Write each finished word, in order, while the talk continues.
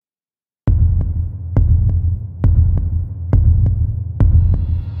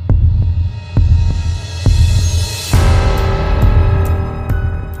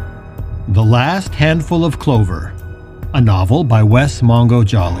Last Handful of Clover, a novel by Wes Mongo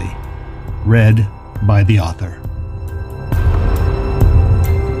Jolly, read by the author.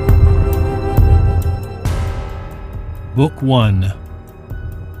 Book 1,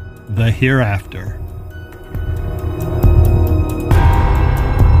 The Hereafter.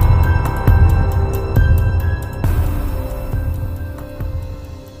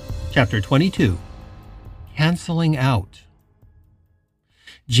 Chapter 22, Canceling Out.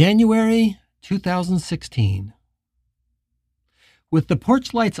 January 2016. With the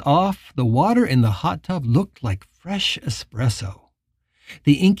porch lights off, the water in the hot tub looked like fresh espresso.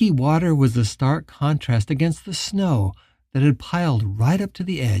 The inky water was a stark contrast against the snow that had piled right up to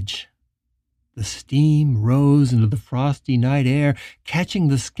the edge. The steam rose into the frosty night air, catching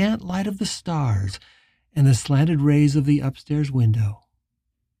the scant light of the stars and the slanted rays of the upstairs window.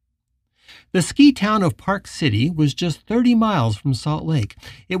 The ski town of Park City was just 30 miles from Salt Lake.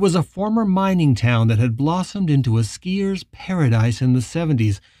 It was a former mining town that had blossomed into a skier's paradise in the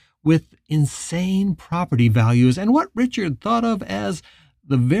 70s, with insane property values and what Richard thought of as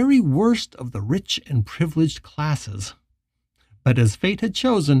the very worst of the rich and privileged classes. But as fate had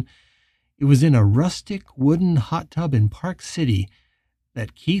chosen, it was in a rustic wooden hot tub in Park City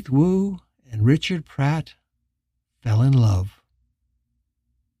that Keith Woo and Richard Pratt fell in love.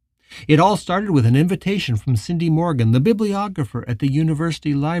 It all started with an invitation from Cindy Morgan, the bibliographer at the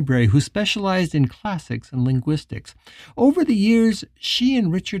university library who specialized in classics and linguistics. Over the years, she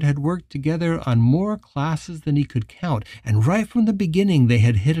and Richard had worked together on more classes than he could count, and right from the beginning they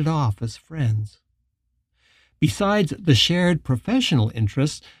had hit it off as friends. Besides the shared professional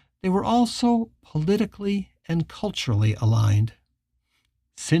interests, they were also politically and culturally aligned.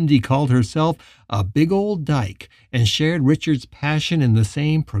 Cindy called herself a big old dyke and shared Richard's passion in the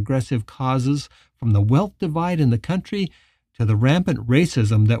same progressive causes, from the wealth divide in the country to the rampant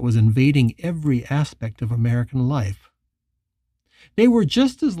racism that was invading every aspect of American life. They were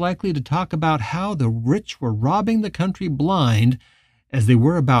just as likely to talk about how the rich were robbing the country blind as they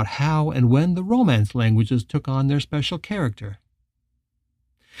were about how and when the Romance languages took on their special character.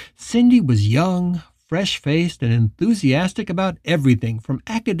 Cindy was young, fresh-faced, and enthusiastic about everything from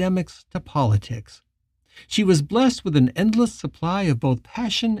academics to politics. She was blessed with an endless supply of both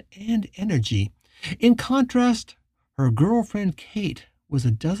passion and energy. In contrast, her girlfriend Kate was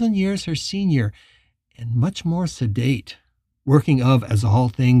a dozen years her senior and much more sedate, working of, as all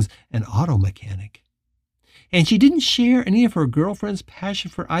things, an auto mechanic. And she didn't share any of her girlfriend's passion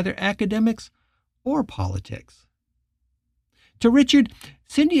for either academics or politics. To Richard,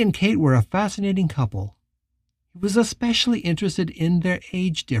 Cindy and Kate were a fascinating couple. He was especially interested in their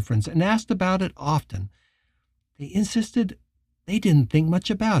age difference and asked about it often. They insisted they didn't think much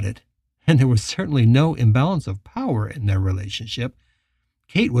about it, and there was certainly no imbalance of power in their relationship.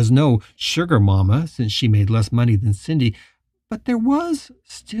 Kate was no sugar mama, since she made less money than Cindy, but there was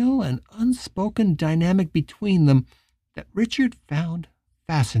still an unspoken dynamic between them that Richard found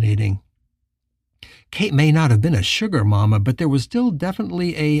fascinating. Kate may not have been a sugar mama, but there was still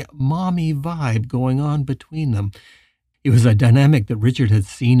definitely a mommy vibe going on between them. It was a dynamic that Richard had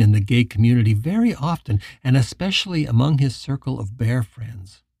seen in the gay community very often, and especially among his circle of bear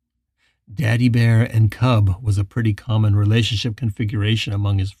friends. Daddy bear and cub was a pretty common relationship configuration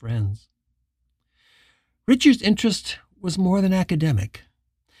among his friends. Richard's interest was more than academic.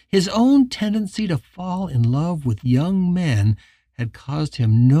 His own tendency to fall in love with young men had caused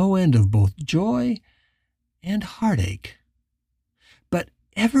him no end of both joy and heartache. But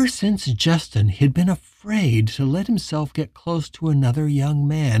ever since Justin, he'd been afraid to let himself get close to another young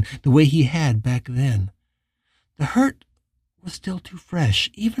man the way he had back then. The hurt was still too fresh,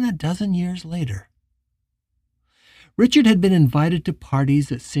 even a dozen years later. Richard had been invited to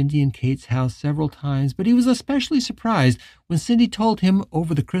parties at Cindy and Kate's house several times, but he was especially surprised when Cindy told him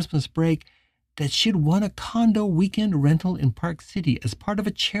over the Christmas break that she'd won a condo weekend rental in Park City as part of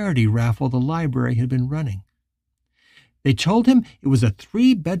a charity raffle the library had been running. They told him it was a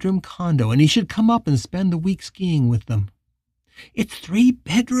 3-bedroom condo and he should come up and spend the week skiing with them. "It's 3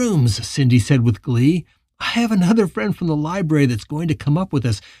 bedrooms, Cindy said with glee. "I have another friend from the library that's going to come up with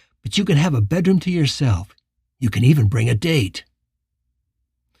us, but you can have a bedroom to yourself. You can even bring a date."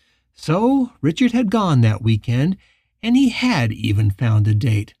 So Richard had gone that weekend, and he had even found a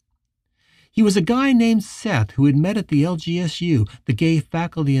date. He was a guy named Seth who had met at the LGSU, the gay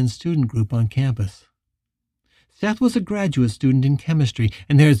faculty and student group on campus. Seth was a graduate student in chemistry,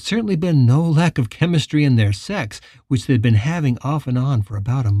 and there had certainly been no lack of chemistry in their sex, which they'd been having off and on for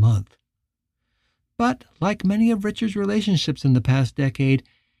about a month. But, like many of Richard's relationships in the past decade,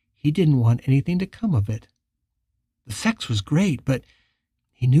 he didn't want anything to come of it. The sex was great, but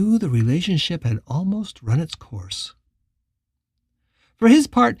he knew the relationship had almost run its course. For his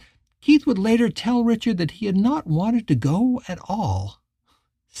part, Keith would later tell Richard that he had not wanted to go at all.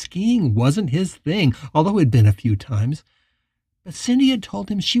 Skiing wasn't his thing, although it had been a few times. But Cindy had told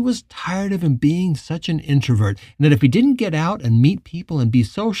him she was tired of him being such an introvert, and that if he didn't get out and meet people and be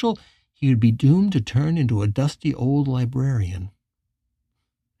social, he would be doomed to turn into a dusty old librarian.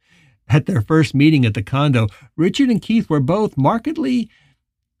 At their first meeting at the condo, Richard and Keith were both markedly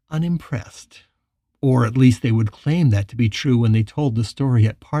unimpressed. Or at least they would claim that to be true when they told the story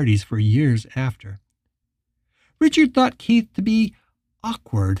at parties for years after. Richard thought Keith to be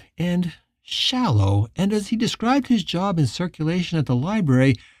awkward and shallow, and as he described his job in circulation at the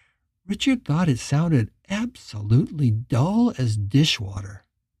library, Richard thought it sounded absolutely dull as dishwater.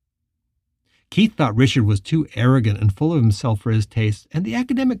 Keith thought Richard was too arrogant and full of himself for his taste, and the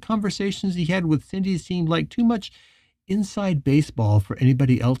academic conversations he had with Cindy seemed like too much inside baseball for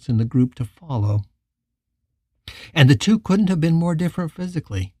anybody else in the group to follow. And the two couldn't have been more different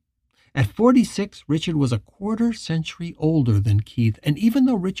physically. At 46, Richard was a quarter century older than Keith, and even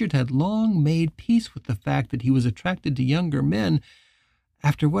though Richard had long made peace with the fact that he was attracted to younger men,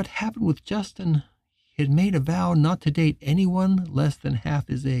 after what happened with Justin, he had made a vow not to date anyone less than half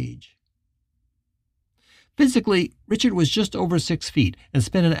his age. Physically, Richard was just over 6 feet and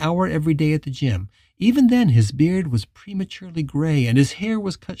spent an hour every day at the gym. Even then, his beard was prematurely gray and his hair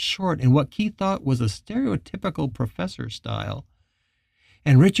was cut short in what Keith thought was a stereotypical professor style.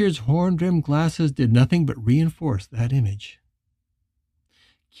 And Richard's horn-rimmed glasses did nothing but reinforce that image.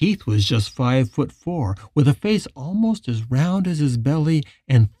 Keith was just 5'4", with a face almost as round as his belly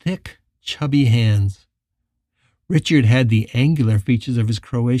and thick, chubby hands. Richard had the angular features of his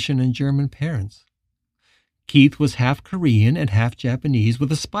Croatian and German parents. Keith was half Korean and half Japanese,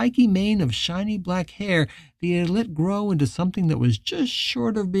 with a spiky mane of shiny black hair that he had let grow into something that was just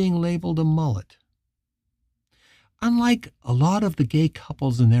short of being labeled a mullet. Unlike a lot of the gay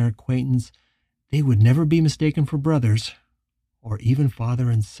couples in their acquaintance, they would never be mistaken for brothers, or even father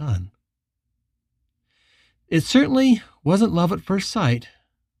and son. It certainly wasn't love at first sight,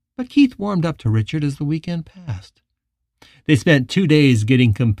 but Keith warmed up to Richard as the weekend passed. They spent 2 days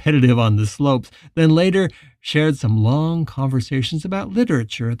getting competitive on the slopes, then later shared some long conversations about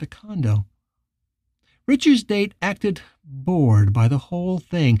literature at the condo. Richard's date acted bored by the whole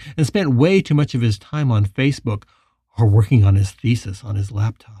thing and spent way too much of his time on Facebook or working on his thesis on his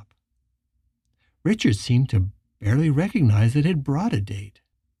laptop. Richard seemed to barely recognize that it had brought a date.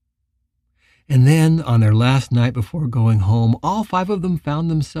 And then, on their last night before going home, all 5 of them found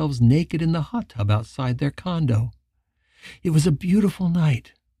themselves naked in the hot tub outside their condo. It was a beautiful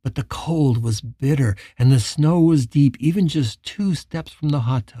night, but the cold was bitter and the snow was deep, even just 2 steps from the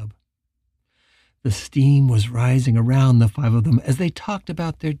hot tub. The steam was rising around the 5 of them as they talked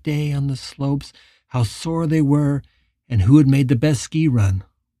about their day on the slopes, how sore they were, and who had made the best ski run,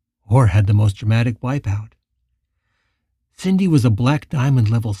 or had the most dramatic wipeout. Cindy was a Black Diamond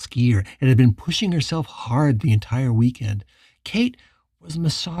level skier and had been pushing herself hard the entire weekend. Kate was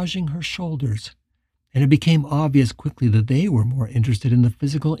massaging her shoulders, and it became obvious quickly that they were more interested in the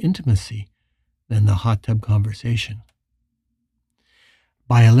physical intimacy than the hot tub conversation.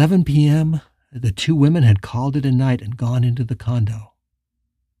 By 11 p.m., the 2 women had called it a night and gone into the condo.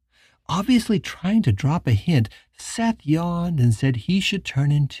 Obviously trying to drop a hint, Seth yawned and said he should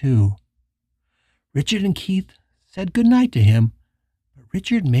turn in too. Richard and Keith said good night to him, but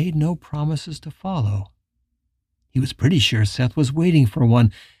Richard made no promises to follow. He was pretty sure Seth was waiting for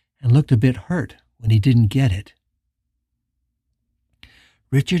one and looked a bit hurt when he didn't get it.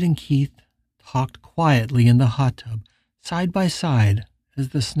 Richard and Keith talked quietly in the hot tub, side by side, as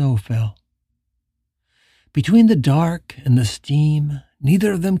the snow fell. Between the dark and the steam,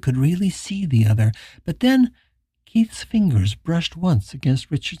 neither of them could really see the other, but then Keith's fingers brushed once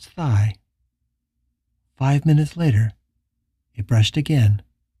against Richard's thigh. 5 minutes later, it brushed again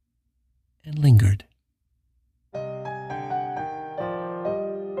and lingered.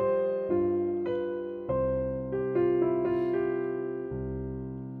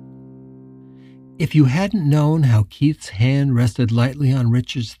 If you hadn't known how Keith's hand rested lightly on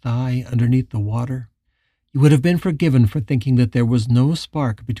Richard's thigh underneath the water, you would have been forgiven for thinking that there was no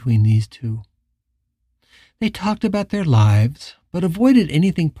spark between these two. They talked about their lives, but avoided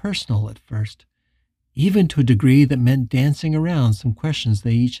anything personal at first, even to a degree that meant dancing around some questions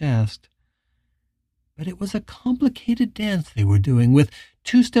they each asked. But it was a complicated dance they were doing, with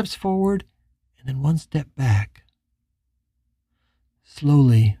 2 steps forward and then 1 step back.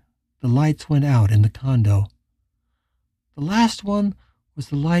 Slowly, the lights went out in the condo. The last one was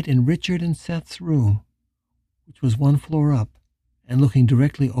the light in Richard and Seth's room, which was 1 floor up and looking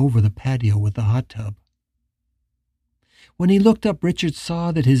directly over the patio with the hot tub. When he looked up, Richard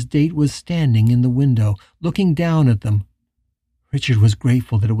saw that his date was standing in the window, looking down at them. Richard was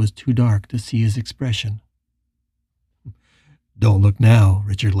grateful that it was too dark to see his expression. "Don't look now,"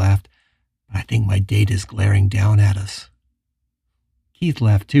 Richard laughed, "but I think my date is glaring down at us." Keith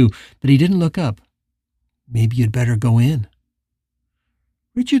laughed too, but he didn't look up. "Maybe you'd better go in."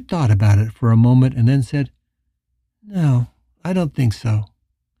 Richard thought about it for a moment and then said, "No, I don't think so.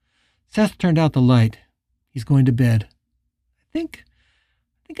 Seth turned out the light. He's going to bed. I think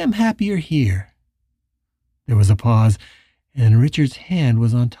I'm happier here." There was a pause, and Richard's hand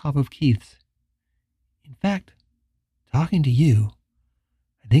was on top of Keith's. "In fact, talking to you,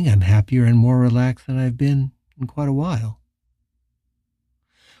 I think I'm happier and more relaxed than I've been in quite a while."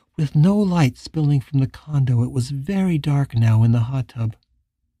 With no light spilling from the condo, it was very dark now in the hot tub.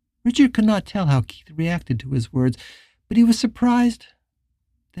 Richard could not tell how Keith reacted to his words, but he was surprised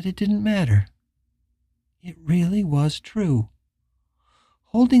that it didn't matter. It really was true.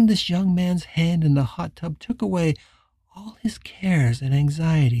 Holding this young man's hand in the hot tub took away all his cares and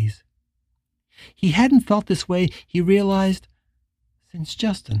anxieties. He hadn't felt this way, he realized, since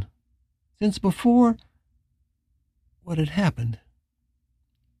Justin, since before what had happened.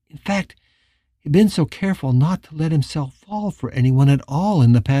 In fact, he'd been so careful not to let himself fall for anyone at all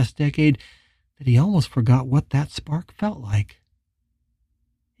in the past decade that he almost forgot what that spark felt like.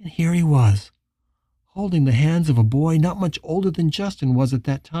 And here he was, holding the hands of a boy not much older than Justin was at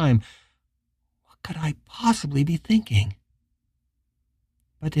that time. What could I possibly be thinking?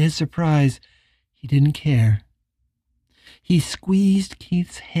 But to his surprise, he didn't care. He squeezed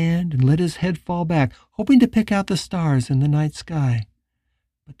Keith's hand and let his head fall back, hoping to pick out the stars in the night sky.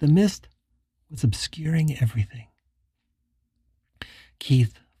 But the mist was obscuring everything.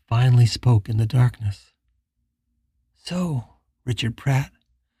 Keith finally spoke in the darkness. "So, Richard Pratt,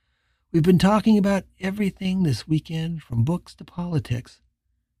 we've been talking about everything this weekend, from books to politics.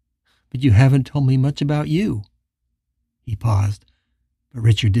 But you haven't told me much about you." He paused, but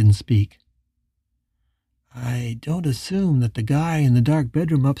Richard didn't speak. "I don't assume that the guy in the dark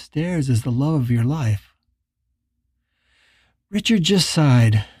bedroom upstairs is the love of your life." Richard just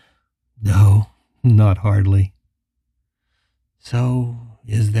sighed. "No, not hardly." "So,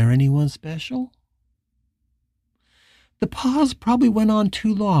 is there anyone special?" The pause probably went on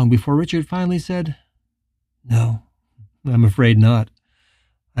too long before Richard finally said, "No, I'm afraid not.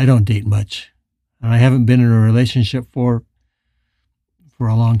 I don't date much, and I haven't been in a relationship for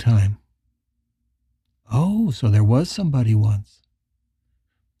a long time." "Oh, so there was somebody once."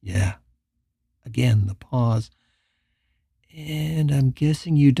 "Yeah." Again, the pause. "And I'm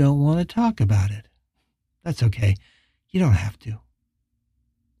guessing you don't want to talk about it." "That's okay. You don't have to."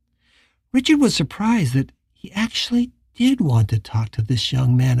 Richard was surprised that he actually did want to talk to this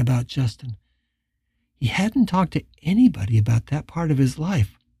young man about Justin. He hadn't talked to anybody about that part of his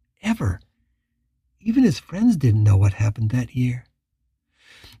life, ever. Even his friends didn't know what happened that year.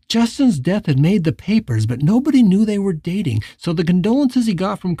 Justin's death had made the papers, but nobody knew they were dating, so the condolences he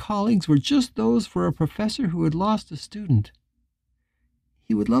got from colleagues were just those for a professor who had lost a student.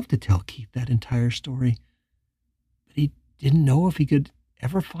 He would love to tell Keith that entire story, but he didn't know if he could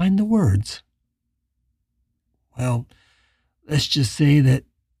ever find the words. "Well, let's just say that,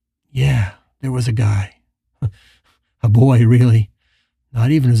 yeah, there was a guy. A boy, really.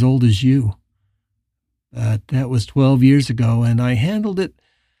 Not even as old as you. But that was 12 years ago, and I handled it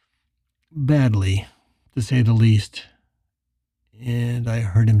badly, to say the least. And I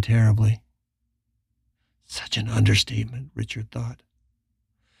hurt him terribly." Such an understatement, Richard thought.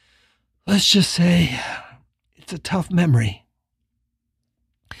 "Let's just say it's a tough memory."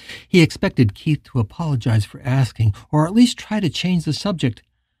 He expected Keith to apologize for asking, or at least try to change the subject,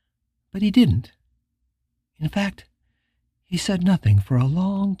 but he didn't. In fact, he said nothing for a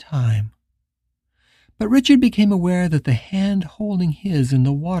long time. But Richard became aware that the hand holding his in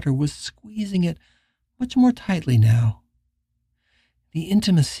the water was squeezing it much more tightly now. The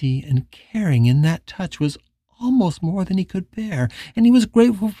intimacy and caring in that touch was almost more than he could bear, and he was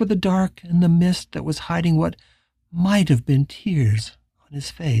grateful for the dark and the mist that was hiding what might have been tears on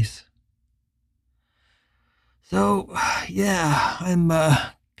his face. "So, yeah, I'm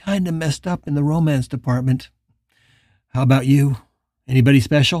kind of messed up in the romance department. How about you? Anybody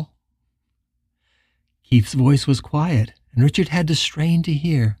special?" Keith's voice was quiet, and Richard had to strain to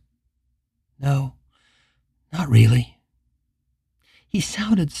hear. "No, not really." He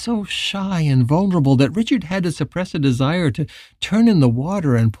sounded so shy and vulnerable that Richard had to suppress a desire to turn in the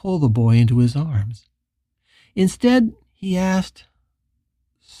water and pull the boy into his arms. Instead, he asked,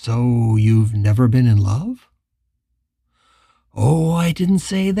 "So you've never been in love?" Oh, I didn't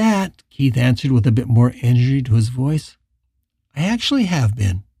say that, Keith answered with a bit more energy to his voice. I actually have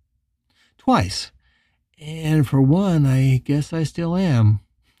been. Twice. And for one, I guess I still am.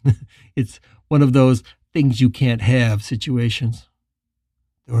 It's one of those things you can't have situations.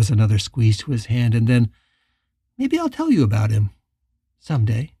 There was another squeeze to his hand, and then, maybe I'll tell you about him.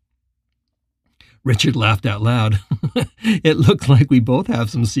 Someday. Richard laughed out loud. It looks like we both have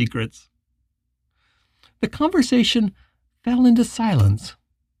some secrets. The conversation fell into silence,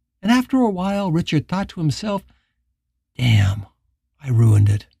 and after a while Richard thought to himself, damn, I ruined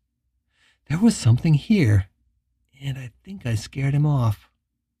it. There was something here, and I think I scared him off.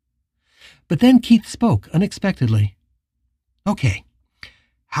 But then Keith spoke unexpectedly. Okay,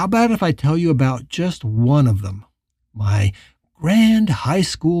 how about if I tell you about just one of them? My grand high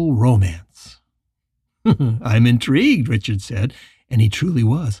school romance. I'm intrigued, Richard said, and he truly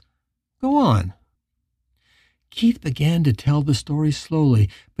was. Go on. Keith began to tell the story slowly,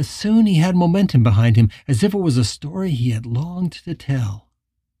 but soon he had momentum behind him, as if it was a story he had longed to tell.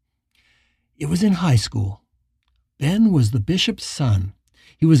 It was in high school. Ben was the bishop's son.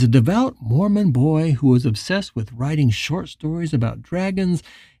 He was a devout Mormon boy who was obsessed with writing short stories about dragons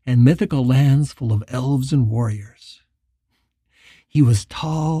and mythical lands full of elves and warriors. He was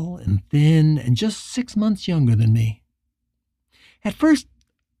tall and thin and just 6 months younger than me. At first,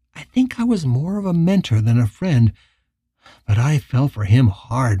 I think I was more of a mentor than a friend, but I fell for him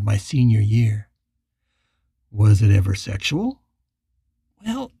hard my senior year. Was it ever sexual?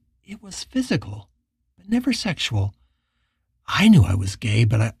 Well, it was physical, but never sexual. I knew I was gay,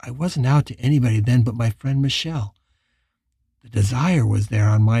 but I wasn't out to anybody then but my friend Michelle. The desire was there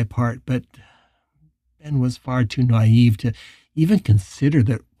on my part, but Ben was far too naive to even consider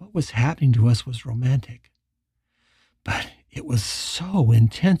that what was happening to us was romantic. But it was so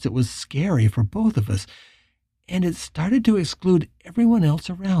intense, it was scary for both of us, and it started to exclude everyone else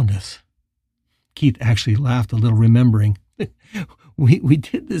around us. Keith actually laughed a little, remembering. We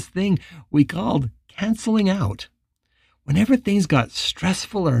did this thing we called canceling out. Whenever things got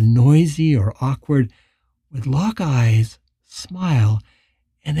stressful or noisy or awkward, we'd lock eyes, smile,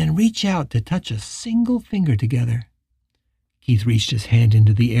 and then reach out to touch a single finger together. Keith reached his hand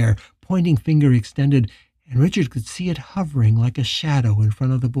into the air, pointing finger extended, and Richard could see it hovering like a shadow in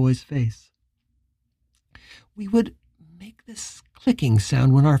front of the boy's face. We would make this clicking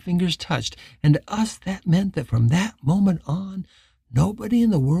sound when our fingers touched, and to us that meant that from that moment on, nobody in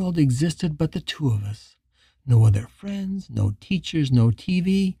the world existed but the two of us. No other friends, no teachers, no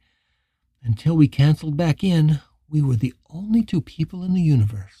TV. Until we canceled back in, we were the only two people in the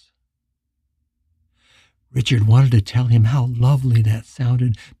universe. Richard wanted to tell him how lovely that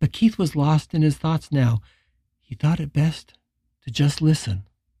sounded, but Keith was lost in his thoughts now. He thought it best to just listen.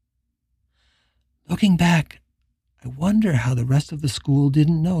 Looking back, I wonder how the rest of the school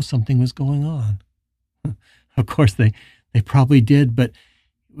didn't know something was going on. Of course, they probably did, but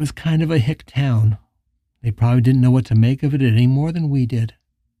it was kind of a hick town. They probably didn't know what to make of it any more than we did.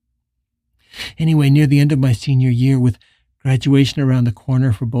 Anyway, near the end of my senior year, with graduation around the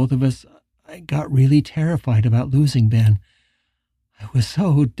corner for both of us, I got really terrified about losing Ben. I was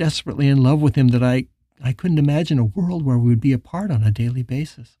so desperately in love with him that I couldn't imagine a world where we would be apart on a daily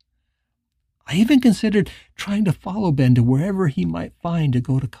basis. I even considered trying to follow Ben to wherever he might find to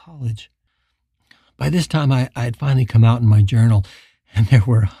go to college. By this time, I had finally come out in my journal, and there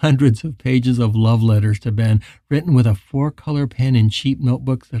were hundreds of pages of love letters to Ben, written with a 4-color pen in cheap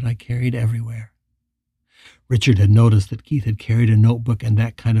notebooks that I carried everywhere. Richard had noticed that Keith had carried a notebook and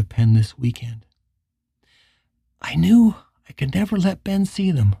that kind of pen this weekend. I knew I could never let Ben see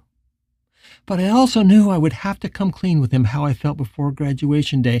them, but I also knew I would have to come clean with him how I felt before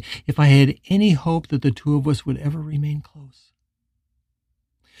graduation day if I had any hope that the two of us would ever remain close.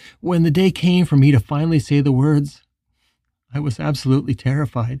 When the day came for me to finally say the words, I was absolutely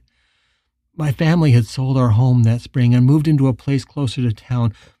terrified. My family had sold our home that spring and moved into a place closer to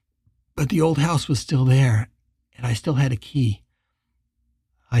town, but the old house was still there, and I still had a key.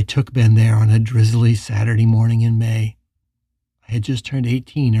 I took Ben there on a drizzly Saturday morning in May. I had just turned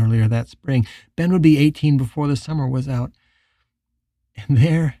 18 earlier that spring. Ben would be 18 before the summer was out. And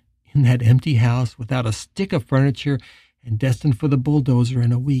there, in that empty house, without a stick of furniture and destined for the bulldozer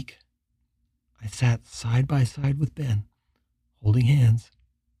in a week, I sat side by side with Ben, holding hands.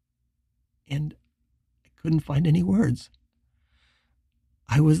 And I couldn't find any words.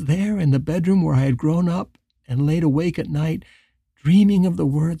 I was there in the bedroom where I had grown up and laid awake at night, dreaming of the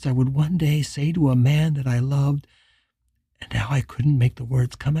words I would one day say to a man that I loved, and now I couldn't make the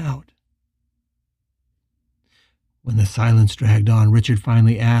words come out. When the silence dragged on, Richard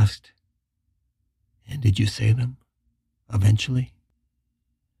finally asked, "And did you say them? eventually.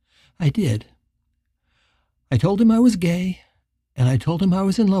 I did. I told him I was gay, and I told him I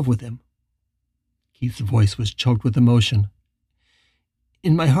was in love with him. Keith's voice was choked with emotion.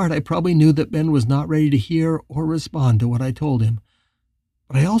 In my heart, I probably knew that Ben was not ready to hear or respond to what I told him,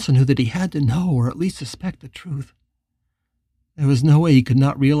 but I also knew that he had to know or at least suspect the truth. There was no way he could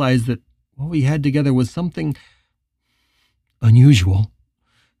not realize that what we had together was something unusual.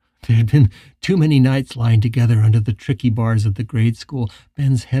 There had been too many nights lying together under the tricky bars of the grade school,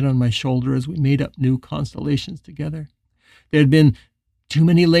 Ben's head on my shoulder as we made up new constellations together. There had been too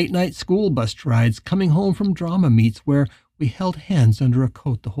many late-night school bus rides coming home from drama meets where we held hands under a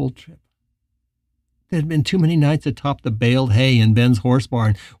coat the whole trip. There had been too many nights atop the baled hay in Ben's horse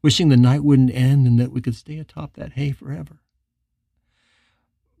barn, wishing the night wouldn't end and that we could stay atop that hay forever.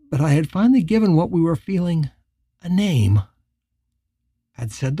 But I had finally given what we were feeling a name.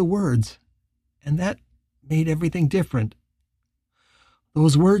 I'd said the words, and that made everything different.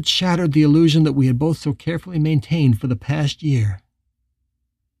 Those words shattered the illusion that we had both so carefully maintained for the past year.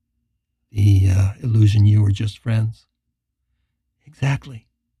 The illusion you were just friends. Exactly.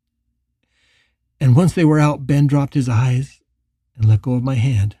 And once they were out, Ben dropped his eyes and let go of my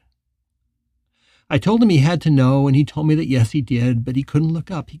hand. I told him he had to know, and he told me that yes, he did, but he couldn't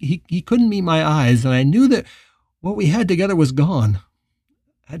look up. He couldn't meet my eyes, and I knew that what we had together was gone.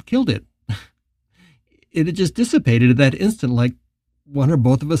 I'd killed it. It had just dissipated at that instant like one or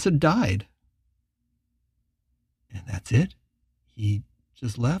both of us had died. And that's it? He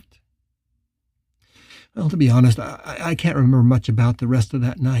just left? Well, to be honest, I can't remember much about the rest of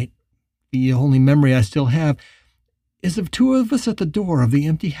that night. The only memory I still have is of two of us at the door of the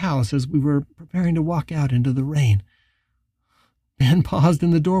empty house as we were preparing to walk out into the rain. Ben paused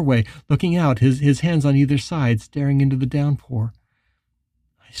in the doorway, looking out, his hands on either side, staring into the downpour.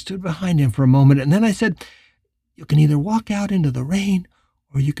 I stood behind him for a moment, and then I said, "You can either walk out into the rain,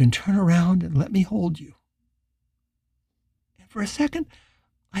 or you can turn around and let me hold you." And for a second,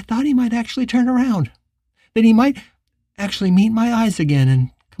 I thought he might actually turn around, that he might actually meet my eyes again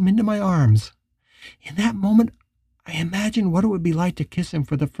and come into my arms. In that moment, I imagined what it would be like to kiss him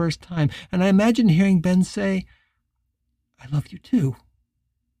for the first time, and I imagined hearing Ben say, "I love you too."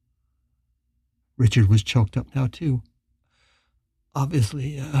 Richard was choked up now too.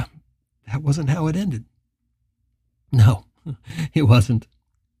 Obviously, that wasn't how it ended. No, it wasn't.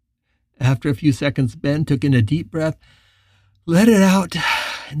 After a few seconds, Ben took in a deep breath, let it out,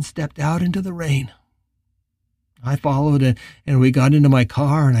 and stepped out into the rain. I followed, and we got into my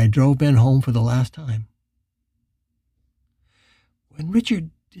car, and I drove Ben home for the last time. When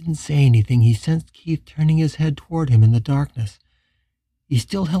Richard didn't say anything, he sensed Keith turning his head toward him in the darkness. He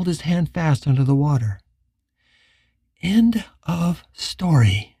still held his hand fast under the water. "End of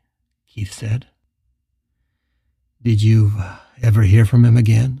story," Keith said. "Did you ever hear from him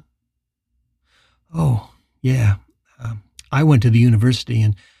again?" "Oh, yeah. I went to the university,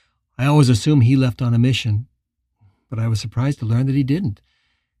 and I always assumed he left on a mission, but I was surprised to learn that he didn't,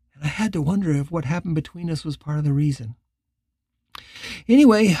 and I had to wonder if what happened between us was part of the reason.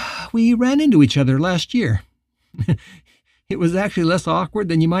 Anyway, we ran into each other last year. It was actually less awkward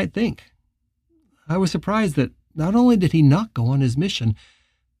than you might think. I was surprised that not only did he not go on his mission,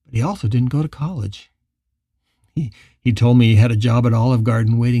 but he also didn't go to college. He told me he had a job at Olive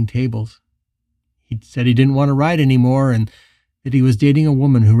Garden waiting tables. He said he didn't want to ride anymore and that he was dating a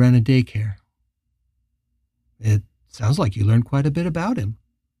woman who ran a daycare." "It sounds like you learned quite a bit about him."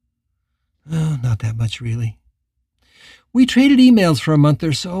 "Oh, not that much, really. We traded emails for a month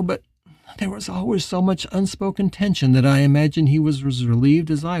or so, but there was always so much unspoken tension that I imagine he was as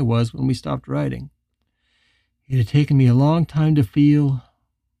relieved as I was when we stopped writing. It had taken me a long time to feel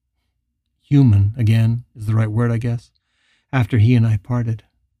human again, is the right word, I guess, after he and I parted.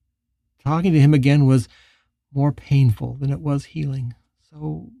 Talking to him again was more painful than it was healing,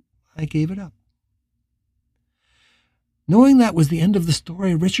 so I gave it up." Knowing that was the end of the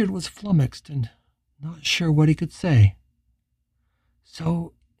story, Richard was flummoxed and not sure what he could say.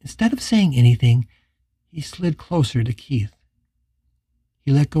 So instead of saying anything, he slid closer to Keith.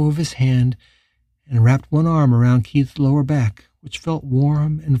 He let go of his hand and wrapped one arm around Keith's lower back, which felt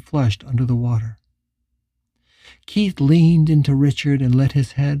warm and flushed under the water. Keith leaned into Richard and let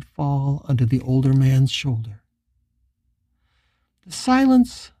his head fall under the older man's shoulder. The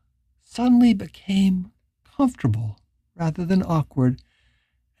silence suddenly became comfortable rather than awkward,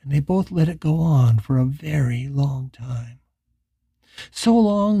 and they both let it go on for a very long time. So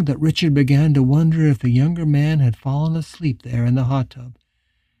long that Richard began to wonder if the younger man had fallen asleep there in the hot tub.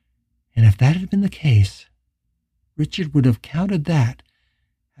 And if that had been the case, Richard would have counted that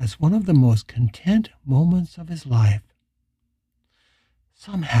as one of the most content moments of his life.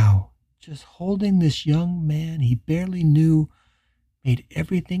 Somehow, just holding this young man he barely knew made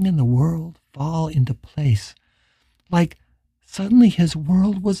everything in the world fall into place. Like suddenly his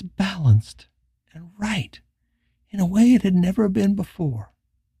world was balanced and right in a way it had never been before.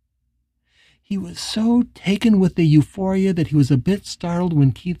 He was so taken with the euphoria that he was a bit startled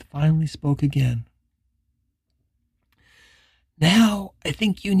when Keith finally spoke again. "Now, I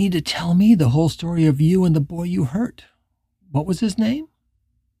think you need to tell me the whole story of you and the boy you hurt. What was his name?"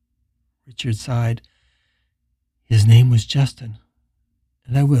 Richard sighed. "His name was Justin,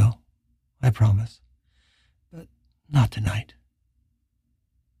 and I will, I promise, but not tonight."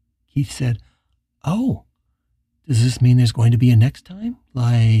 Keith said, "Oh, does this mean there's going to be a next time,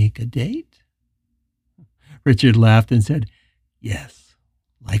 like a date?" Richard laughed and said, "Yes,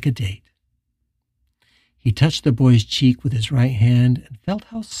 like a date." He touched the boy's cheek with his right hand and felt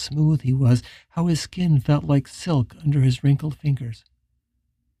how smooth he was, how his skin felt like silk under his wrinkled fingers.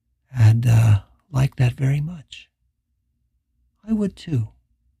 "I'd like that very much." "I would too."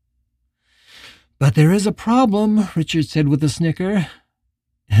 "But there is a problem," Richard said with a snicker.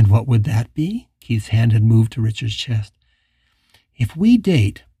 "And what would that be?" Keith's hand had moved to Richard's chest. "If we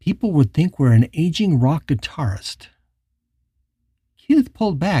date, people would think we're an aging rock guitarist." Keith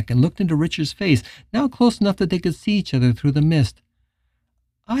pulled back and looked into Richard's face, now close enough that they could see each other through the mist.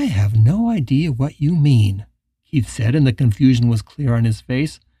 "I have no idea what you mean," Keith said, and the confusion was clear on his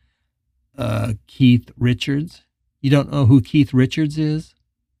face. Keith Richards? You don't know who Keith Richards is?"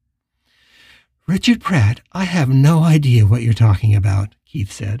 "Richard Pratt, I have no idea what you're talking about,"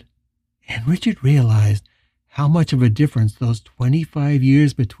 Keith said. And Richard realized how much of a difference those 25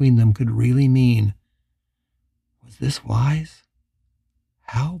 years between them could really mean. Was this wise?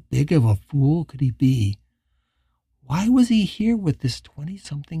 How big of a fool could he be? Why was he here with this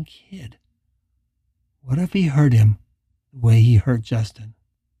 20-something kid? What if he hurt him the way he hurt Justin?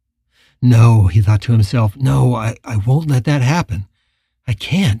 "No," he thought to himself. "No, I won't let that happen. I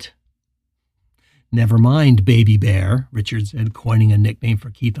can't." "Never mind, Baby Bear," Richard said, coining a nickname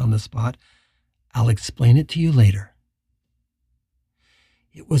for Keith on the spot. "I'll explain it to you later."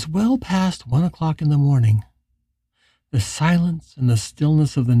 It was well past 1 o'clock in the morning. The silence and the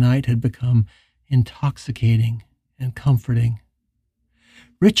stillness of the night had become intoxicating and comforting.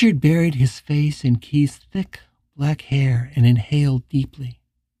 Richard buried his face in Keith's thick black hair and inhaled deeply.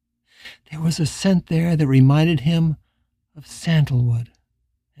 There was a scent there that reminded him of sandalwood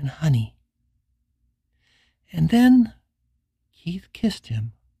and honey. And then Keith kissed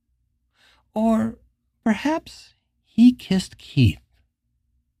him. Or perhaps he kissed Keith.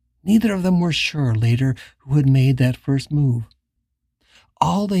 Neither of them were sure later who had made that first move.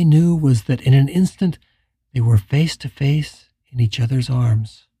 All they knew was that in an instant they were face to face in each other's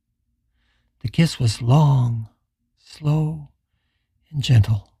arms. The kiss was long, slow, and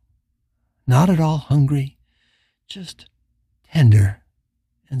gentle. Not at all hungry, just tender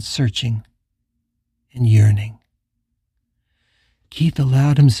and searching and yearning. Keith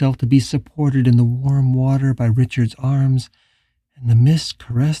allowed himself to be supported in the warm water by Richard's arms, and the mist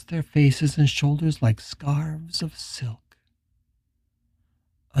caressed their faces and shoulders like scarves of silk.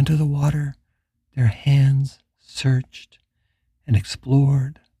 Under the water, their hands searched and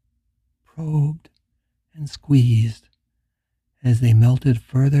explored, probed and squeezed as they melted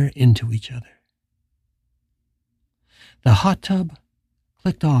further into each other. The hot tub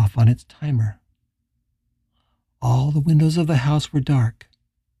clicked off on its timer. All the windows of the house were dark.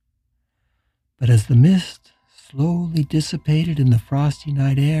 But as the mist slowly dissipated in the frosty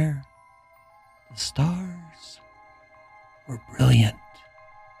night air, the stars were brilliant.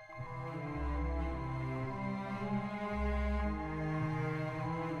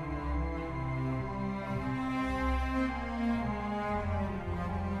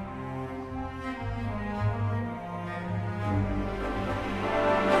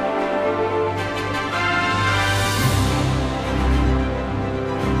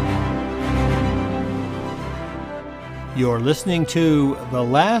 You're listening to The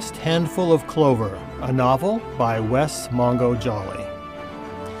Last Handful of Clover, a novel by Wes Mongo Jolley.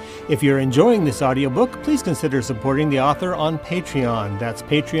 If you're enjoying this audiobook, please consider supporting the author on Patreon. That's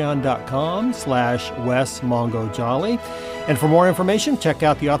patreon.com/Wes Mongo Jolley. And for more information, check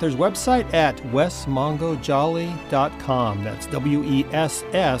out the author's website at wesmongojolly.com. That's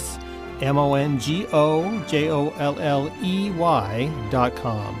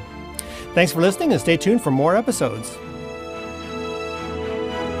WESSMONGOJOLLEY.com. Thanks for listening and stay tuned for more episodes.